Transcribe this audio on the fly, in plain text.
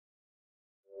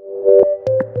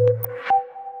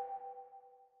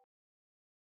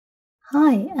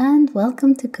Hi, and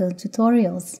welcome to Code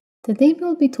Tutorials. Today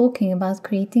we'll be talking about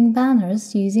creating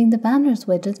banners using the Banners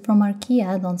widget from our Qi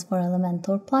Addons for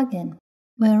Elementor plugin.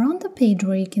 We're on the page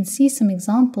where you can see some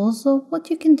examples of what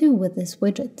you can do with this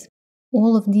widget.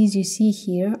 All of these you see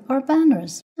here are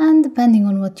banners, and depending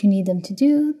on what you need them to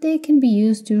do, they can be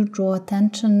used to draw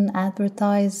attention,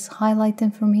 advertise, highlight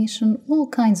information, all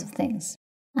kinds of things.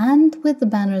 And with the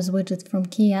Banners widget from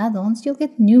Qi Addons, you'll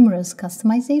get numerous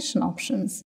customization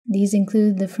options. These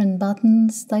include different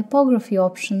buttons, typography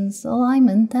options,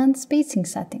 alignment, and spacing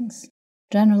settings.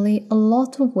 Generally, a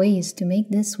lot of ways to make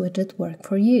this widget work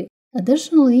for you.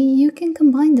 Additionally, you can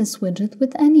combine this widget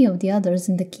with any of the others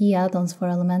in the Qi Addons for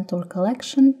Elementor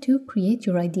collection to create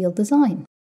your ideal design.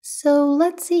 So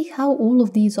let's see how all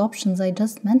of these options I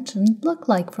just mentioned look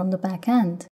like from the back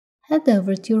end. Head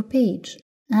over to your page,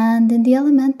 and in the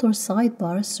Elementor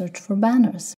sidebar, search for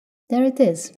banners. There it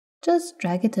is. Just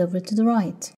drag it over to the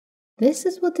right. This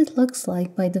is what it looks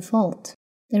like by default.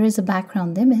 There is a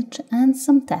background image and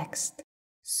some text.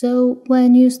 So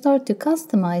when you start to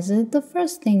customize it, the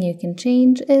first thing you can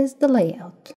change is the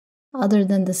layout. Other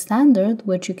than the standard,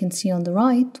 which you can see on the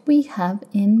right, we have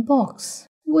in box,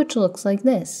 which looks like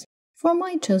this. For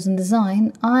my chosen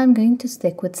design, I'm going to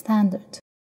stick with standard.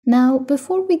 Now,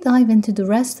 before we dive into the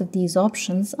rest of these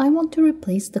options, I want to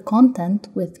replace the content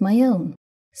with my own.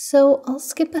 So I'll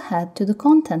skip ahead to the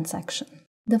content section.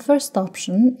 The first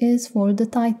option is for the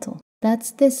title.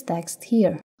 That's this text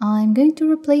here. I'm going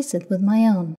to replace it with my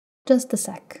own. Just a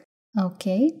sec.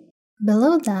 Okay.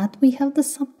 Below that we have the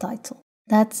subtitle.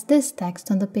 That's this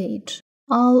text on the page.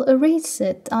 I'll erase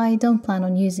it. I don't plan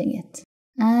on using it.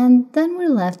 And then we're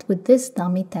left with this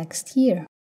dummy text here.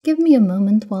 Give me a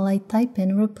moment while I type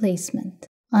in replacement.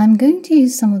 I'm going to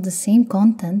use some of the same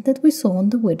content that we saw on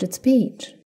the widgets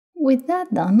page. With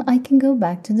that done, I can go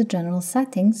back to the general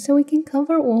settings so we can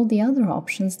cover all the other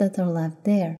options that are left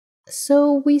there.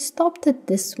 So we stopped at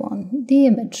this one, the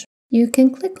image. You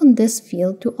can click on this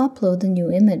field to upload a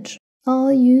new image.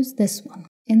 I'll use this one,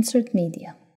 Insert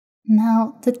Media.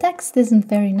 Now, the text isn't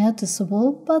very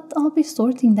noticeable, but I'll be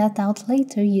sorting that out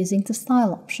later using the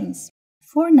style options.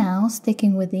 For now,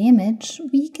 sticking with the image,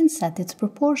 we can set its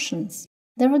proportions.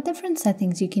 There are different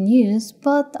settings you can use,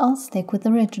 but I'll stick with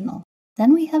original.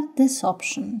 Then we have this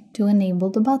option to enable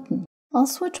the button. I'll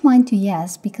switch mine to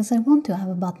yes because I want to have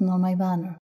a button on my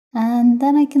banner. And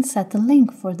then I can set a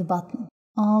link for the button.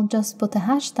 I'll just put a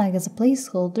hashtag as a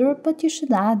placeholder, but you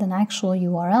should add an actual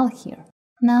URL here.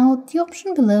 Now, the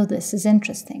option below this is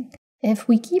interesting. If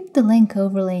we keep the link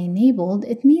overlay enabled,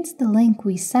 it means the link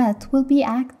we set will be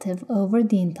active over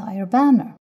the entire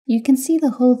banner. You can see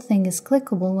the whole thing is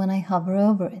clickable when I hover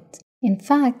over it. In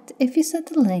fact, if you set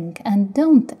a link and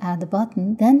don't add a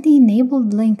button, then the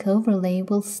enabled link overlay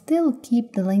will still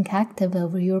keep the link active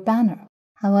over your banner.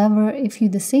 However, if you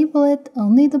disable it,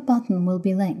 only the button will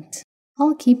be linked.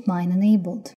 I'll keep mine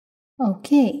enabled.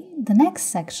 Okay, the next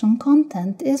section,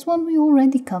 content, is one we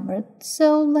already covered,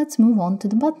 so let's move on to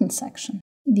the button section.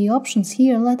 The options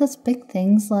here let us pick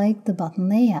things like the button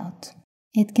layout.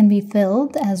 It can be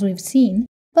filled, as we've seen,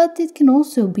 but it can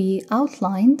also be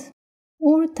outlined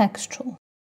or textual.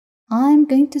 I'm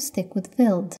going to stick with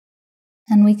filled.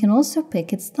 And we can also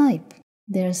pick its type.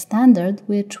 There's standard,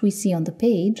 which we see on the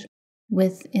page,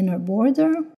 with inner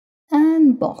border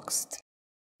and boxed.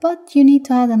 But you need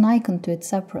to add an icon to it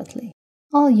separately.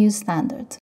 I'll use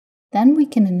standard. Then we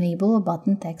can enable a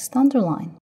button text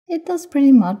underline. It does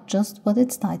pretty much just what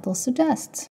its title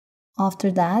suggests.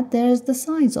 After that, there's the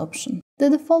size option. The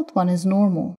default one is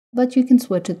normal, but you can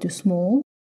switch it to small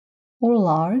or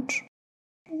large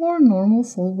or normal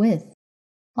full width.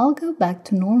 I'll go back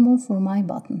to normal for my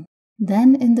button.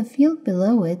 Then in the field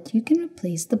below it, you can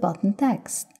replace the button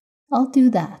text. I'll do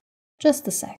that. Just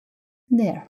a sec.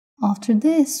 There. After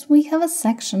this, we have a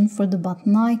section for the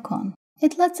button icon.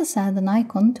 It lets us add an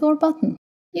icon to our button.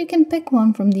 You can pick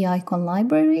one from the icon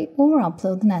library or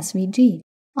upload an SVG.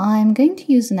 I'm going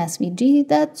to use an SVG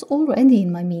that's already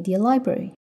in my media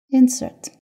library. Insert.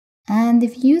 And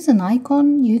if you use an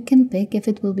icon, you can pick if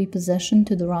it will be positioned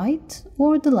to the right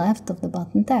or the left of the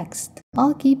button text.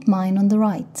 I'll keep mine on the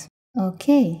right.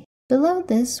 Okay, below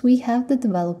this we have the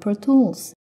developer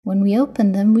tools. When we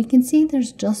open them, we can see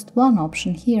there's just one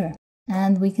option here.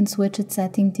 And we can switch its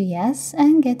setting to yes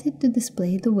and get it to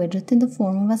display the widget in the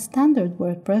form of a standard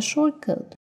WordPress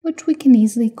shortcode, which we can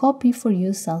easily copy for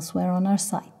use elsewhere on our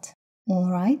site.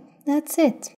 Alright, that's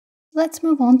it. Let's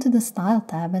move on to the Style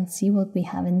tab and see what we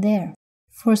have in there.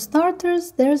 For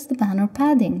starters, there's the banner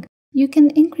padding. You can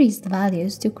increase the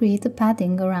values to create a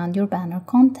padding around your banner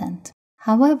content.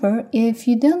 However, if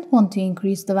you don't want to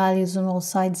increase the values on all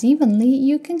sides evenly,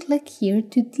 you can click here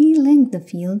to delink the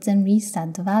fields and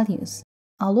reset the values.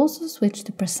 I'll also switch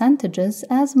to percentages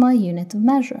as my unit of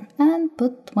measure and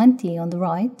put 20 on the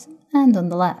right and on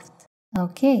the left.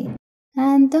 Okay.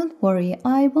 And don't worry,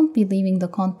 I won't be leaving the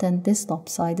content this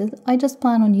lopsided, I just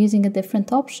plan on using a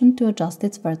different option to adjust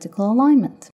its vertical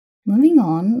alignment. Moving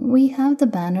on, we have the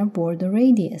banner border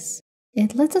radius.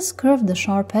 It lets us curve the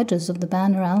sharp edges of the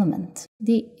banner element,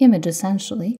 the image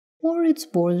essentially, or its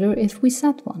border if we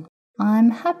set one.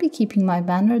 I'm happy keeping my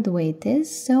banner the way it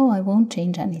is, so I won't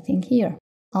change anything here.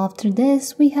 After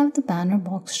this, we have the banner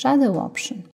box shadow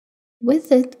option.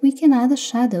 With it, we can add a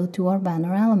shadow to our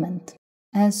banner element.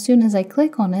 As soon as I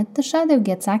click on it, the shadow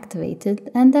gets activated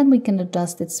and then we can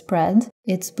adjust its spread,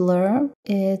 its blur,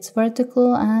 its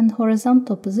vertical and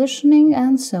horizontal positioning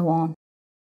and so on.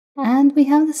 And we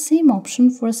have the same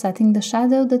option for setting the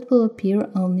shadow that will appear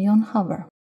only on hover.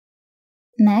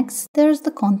 Next, there's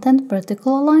the content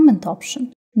vertical alignment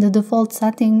option. The default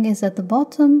setting is at the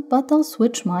bottom, but I'll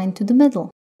switch mine to the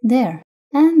middle. There.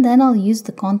 And then I'll use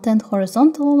the content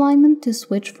horizontal alignment to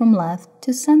switch from left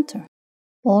to center.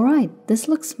 Alright, this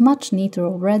looks much neater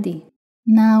already.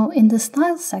 Now, in the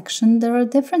style section, there are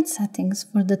different settings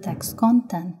for the text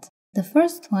content. The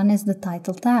first one is the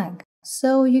title tag,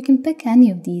 so you can pick any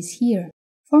of these here.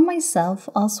 For myself,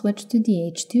 I'll switch to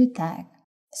the H2 tag.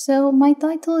 So my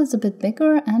title is a bit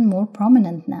bigger and more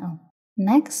prominent now.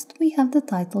 Next, we have the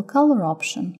title color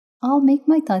option. I'll make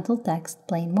my title text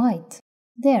plain white.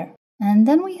 There. And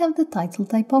then we have the title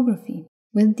typography.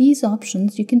 With these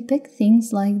options, you can pick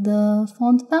things like the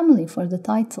font family for the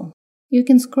title. You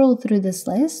can scroll through this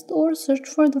list or search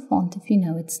for the font if you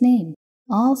know its name.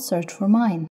 I'll search for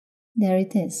mine. There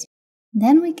it is.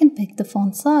 Then we can pick the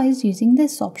font size using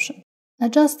this option.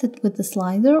 Adjust it with the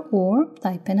slider or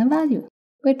type in a value,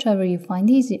 whichever you find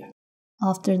easier.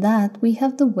 After that, we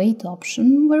have the weight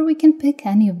option where we can pick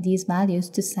any of these values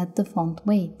to set the font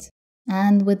weight.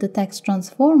 And with the text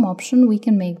transform option, we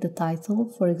can make the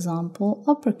title, for example,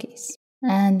 uppercase.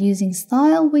 And using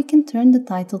style, we can turn the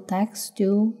title text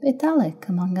to italic,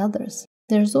 among others.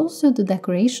 There's also the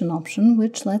decoration option,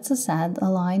 which lets us add a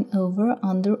line over,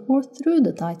 under, or through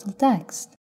the title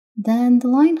text. Then the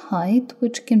line height,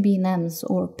 which can be in ems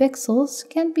or pixels,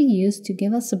 can be used to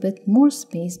give us a bit more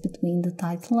space between the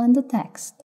title and the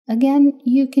text. Again,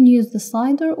 you can use the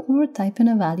slider or type in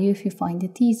a value if you find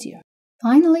it easier.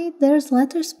 Finally, there's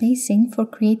letter spacing for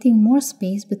creating more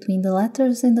space between the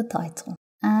letters in the title.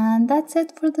 And that's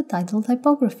it for the title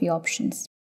typography options.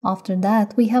 After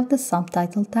that, we have the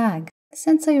subtitle tag.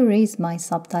 Since I erased my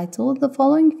subtitle, the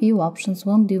following few options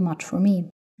won't do much for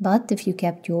me. But if you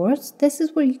kept yours, this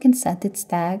is where you can set its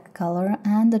tag, color,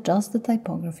 and adjust the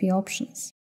typography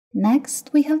options. Next,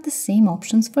 we have the same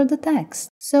options for the text.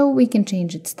 So we can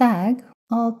change its tag.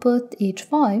 I'll put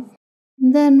H5.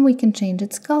 Then we can change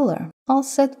its color. I'll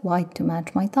set white to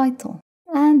match my title.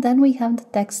 And then we have the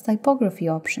text typography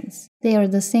options. They are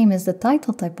the same as the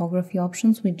title typography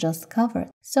options we just covered,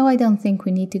 so I don't think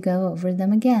we need to go over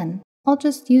them again. I'll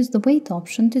just use the weight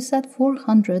option to set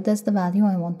 400 as the value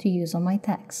I want to use on my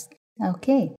text.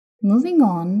 Okay, moving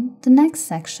on, the next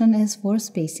section is for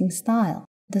spacing style.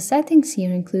 The settings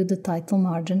here include the title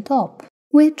margin top,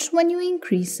 which, when you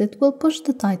increase it, will push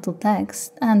the title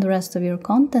text and the rest of your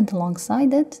content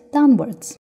alongside it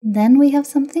downwards. Then we have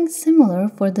something similar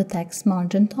for the text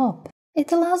margin top.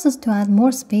 It allows us to add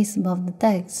more space above the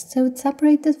text, so it's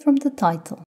separated from the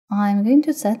title. I'm going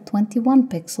to set 21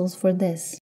 pixels for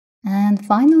this. And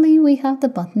finally, we have the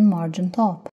button margin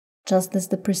top. Just as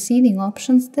the preceding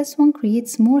options, this one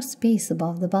creates more space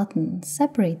above the button,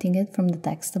 separating it from the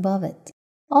text above it.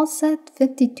 I'll set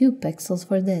 52 pixels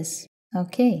for this.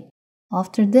 Okay.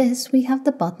 After this, we have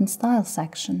the button style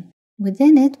section.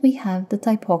 Within it, we have the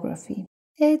typography.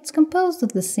 It's composed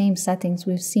of the same settings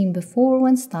we've seen before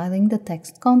when styling the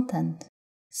text content,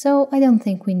 so I don't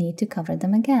think we need to cover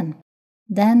them again.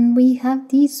 Then we have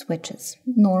these switches,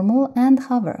 normal and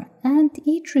hover, and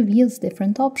each reveals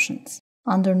different options.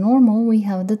 Under normal, we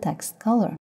have the text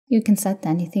color. You can set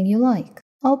anything you like.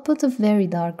 I'll put a very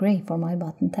dark gray for my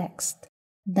button text.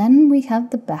 Then we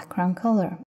have the background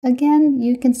color. Again,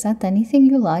 you can set anything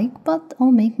you like, but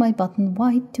I'll make my button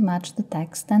white to match the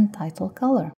text and title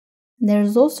color.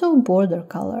 There's also border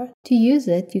color. To use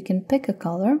it, you can pick a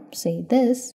color, say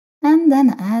this, and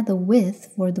then add a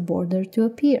width for the border to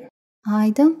appear.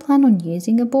 I don't plan on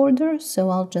using a border,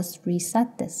 so I'll just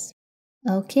reset this.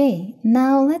 Okay,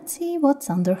 now let's see what's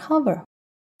under hover.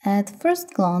 At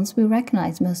first glance, we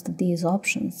recognize most of these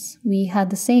options. We had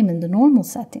the same in the normal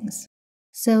settings.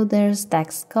 So there's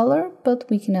text color, but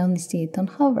we can only see it on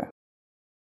hover.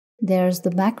 There's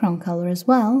the background color as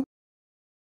well,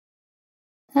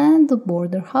 and the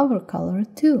border hover color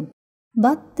too.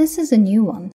 But this is a new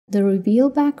one, the reveal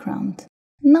background.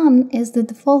 None is the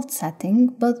default setting,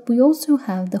 but we also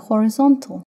have the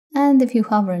horizontal. And if you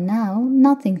hover now,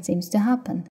 nothing seems to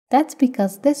happen. That's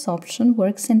because this option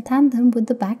works in tandem with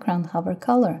the background hover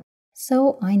color.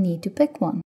 So I need to pick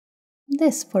one.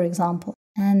 This, for example.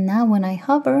 And now when I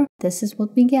hover, this is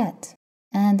what we get.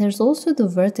 And there's also the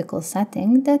vertical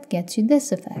setting that gets you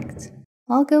this effect.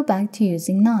 I'll go back to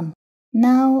using none.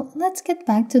 Now let's get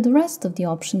back to the rest of the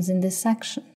options in this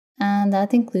section. And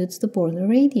that includes the border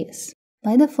radius.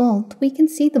 By default, we can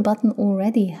see the button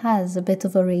already has a bit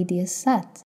of a radius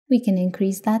set. We can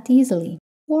increase that easily,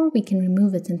 or we can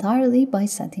remove it entirely by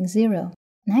setting 0.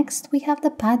 Next, we have the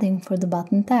padding for the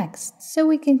button text, so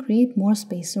we can create more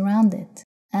space around it.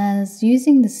 As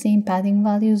using the same padding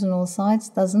values on all sides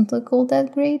doesn't look all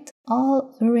that great,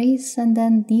 I'll erase and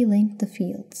then delink the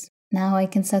fields. Now I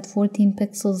can set 14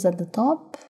 pixels at the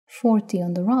top, 40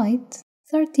 on the right,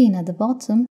 13 at the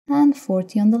bottom, and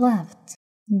 40 on the left.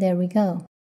 There we go.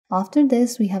 After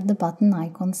this, we have the button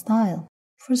icon style.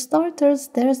 For starters,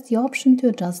 there's the option to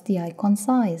adjust the icon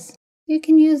size. You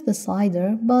can use the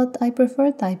slider, but I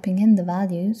prefer typing in the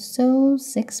values, so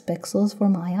 6 pixels for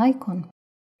my icon.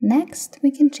 Next,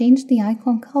 we can change the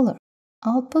icon color.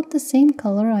 I'll put the same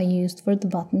color I used for the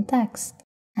button text.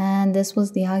 And this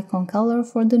was the icon color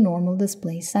for the normal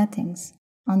display settings.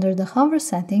 Under the hover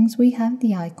settings, we have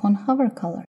the icon hover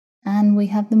color. And we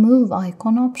have the move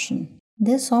icon option.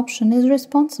 This option is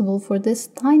responsible for this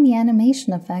tiny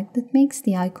animation effect that makes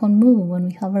the icon move when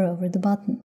we hover over the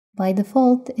button. By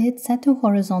default, it's set to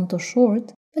horizontal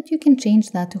short, but you can change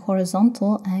that to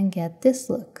horizontal and get this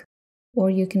look.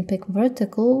 Or you can pick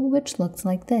vertical, which looks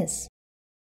like this.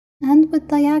 And with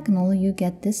diagonal, you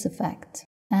get this effect.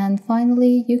 And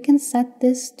finally, you can set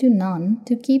this to none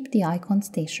to keep the icon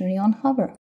stationary on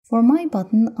hover. For my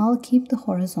button, I'll keep the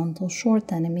horizontal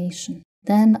short animation.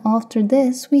 Then after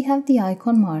this, we have the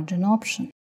icon margin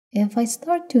option. If I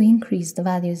start to increase the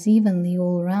values evenly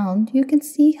all around, you can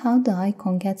see how the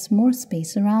icon gets more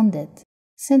space around it.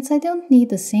 Since I don't need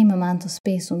the same amount of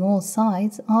space on all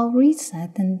sides, I'll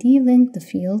reset and delink the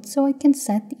field so I can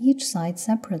set each side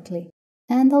separately.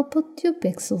 And I'll put 2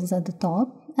 pixels at the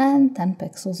top and 10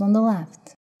 pixels on the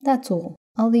left. That's all.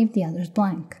 I'll leave the others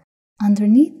blank.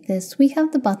 Underneath this, we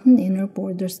have the button inner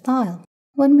border style.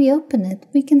 When we open it,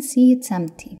 we can see it's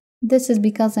empty. This is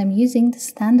because I'm using the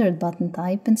standard button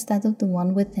type instead of the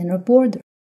one with inner border.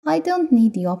 I don't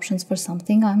need the options for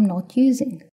something I'm not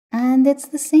using. And it's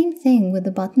the same thing with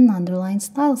the button underline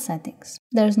style settings.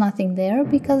 There's nothing there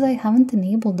because I haven't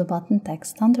enabled the button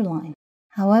text underline.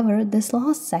 However, this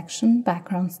last section,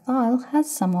 background style, has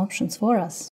some options for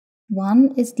us.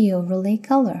 One is the overlay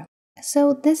color.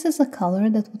 So this is a color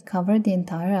that would cover the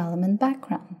entire element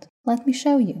background. Let me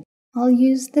show you. I'll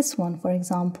use this one, for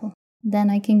example. Then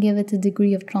I can give it a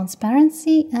degree of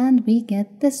transparency and we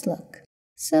get this look.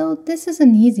 So this is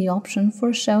an easy option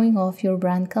for showing off your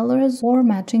brand colors or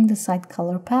matching the site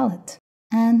color palette.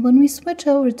 And when we switch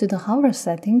over to the hover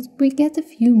settings, we get a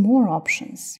few more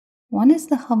options. One is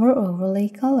the hover overlay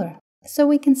color. So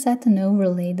we can set an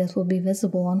overlay that will be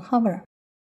visible on hover.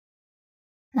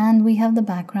 And we have the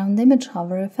background image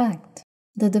hover effect.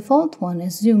 The default one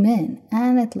is zoom in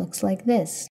and it looks like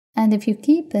this. And if you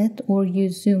keep it or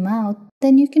use zoom out,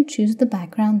 then you can choose the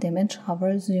background image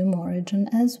hover zoom origin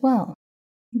as well.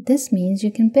 This means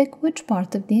you can pick which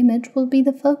part of the image will be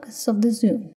the focus of the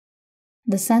zoom.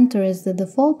 The center is the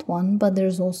default one, but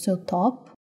there's also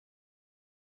top,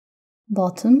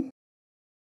 bottom,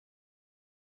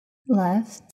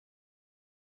 left,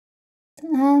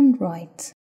 and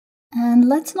right. And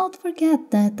let's not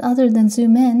forget that other than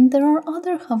zoom in, there are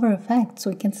other hover effects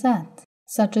we can set,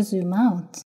 such as zoom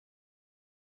out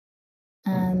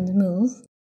and move,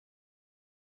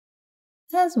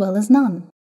 as well as none.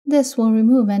 This will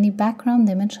remove any background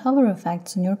image hover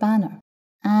effects on your banner.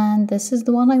 And this is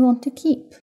the one I want to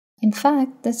keep. In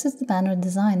fact, this is the banner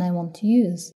design I want to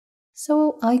use.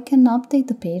 So I can update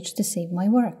the page to save my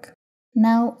work.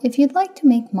 Now, if you'd like to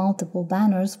make multiple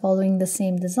banners following the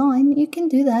same design, you can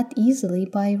do that easily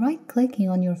by right-clicking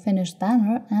on your finished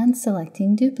banner and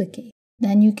selecting Duplicate.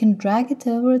 Then you can drag it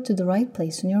over to the right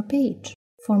place on your page.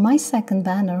 For my second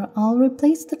banner, I'll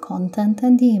replace the content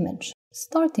and the image.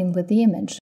 Starting with the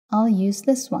image, I'll use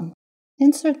this one,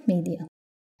 Insert Media.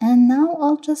 And now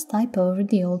I'll just type over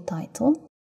the old title,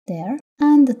 there,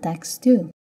 and the text too.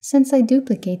 Since I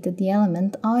duplicated the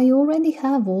element, I already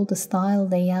have all the style,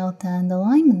 layout, and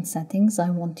alignment settings I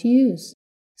want to use.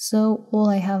 So all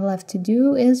I have left to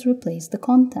do is replace the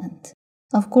content.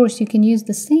 Of course, you can use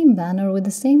the same banner with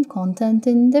the same content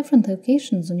in different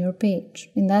locations on your page.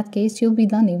 In that case, you'll be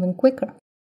done even quicker.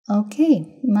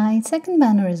 Okay, my second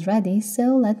banner is ready,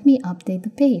 so let me update the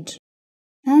page.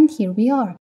 And here we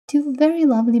are, 2 very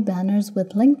lovely banners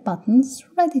with link buttons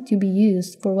ready to be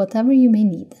used for whatever you may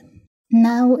need.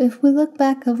 Now, if we look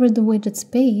back over the widgets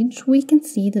page, we can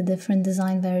see the different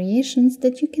design variations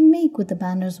that you can make with the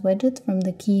Banners widget from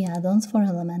the Qi Addons for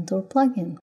Elementor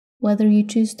plugin. Whether you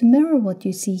choose to mirror what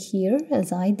you see here,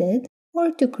 as I did,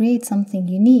 or to create something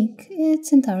unique,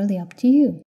 it's entirely up to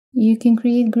you. You can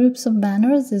create groups of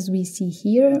banners as we see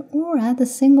here, or add a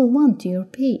single one to your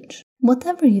page.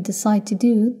 Whatever you decide to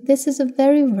do, this is a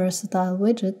very versatile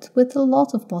widget with a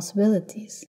lot of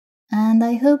possibilities. And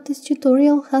I hope this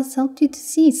tutorial has helped you to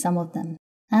see some of them,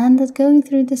 and that going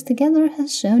through this together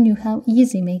has shown you how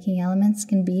easy making elements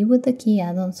can be with the Qi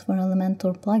Addons for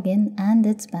Elementor plugin and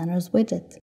its Banners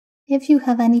widget. If you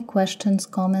have any questions,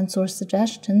 comments or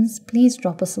suggestions, please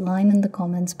drop us a line in the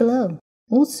comments below.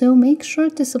 Also, make sure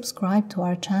to subscribe to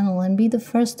our channel and be the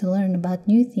first to learn about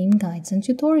new theme guides and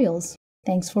tutorials.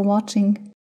 Thanks for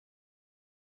watching!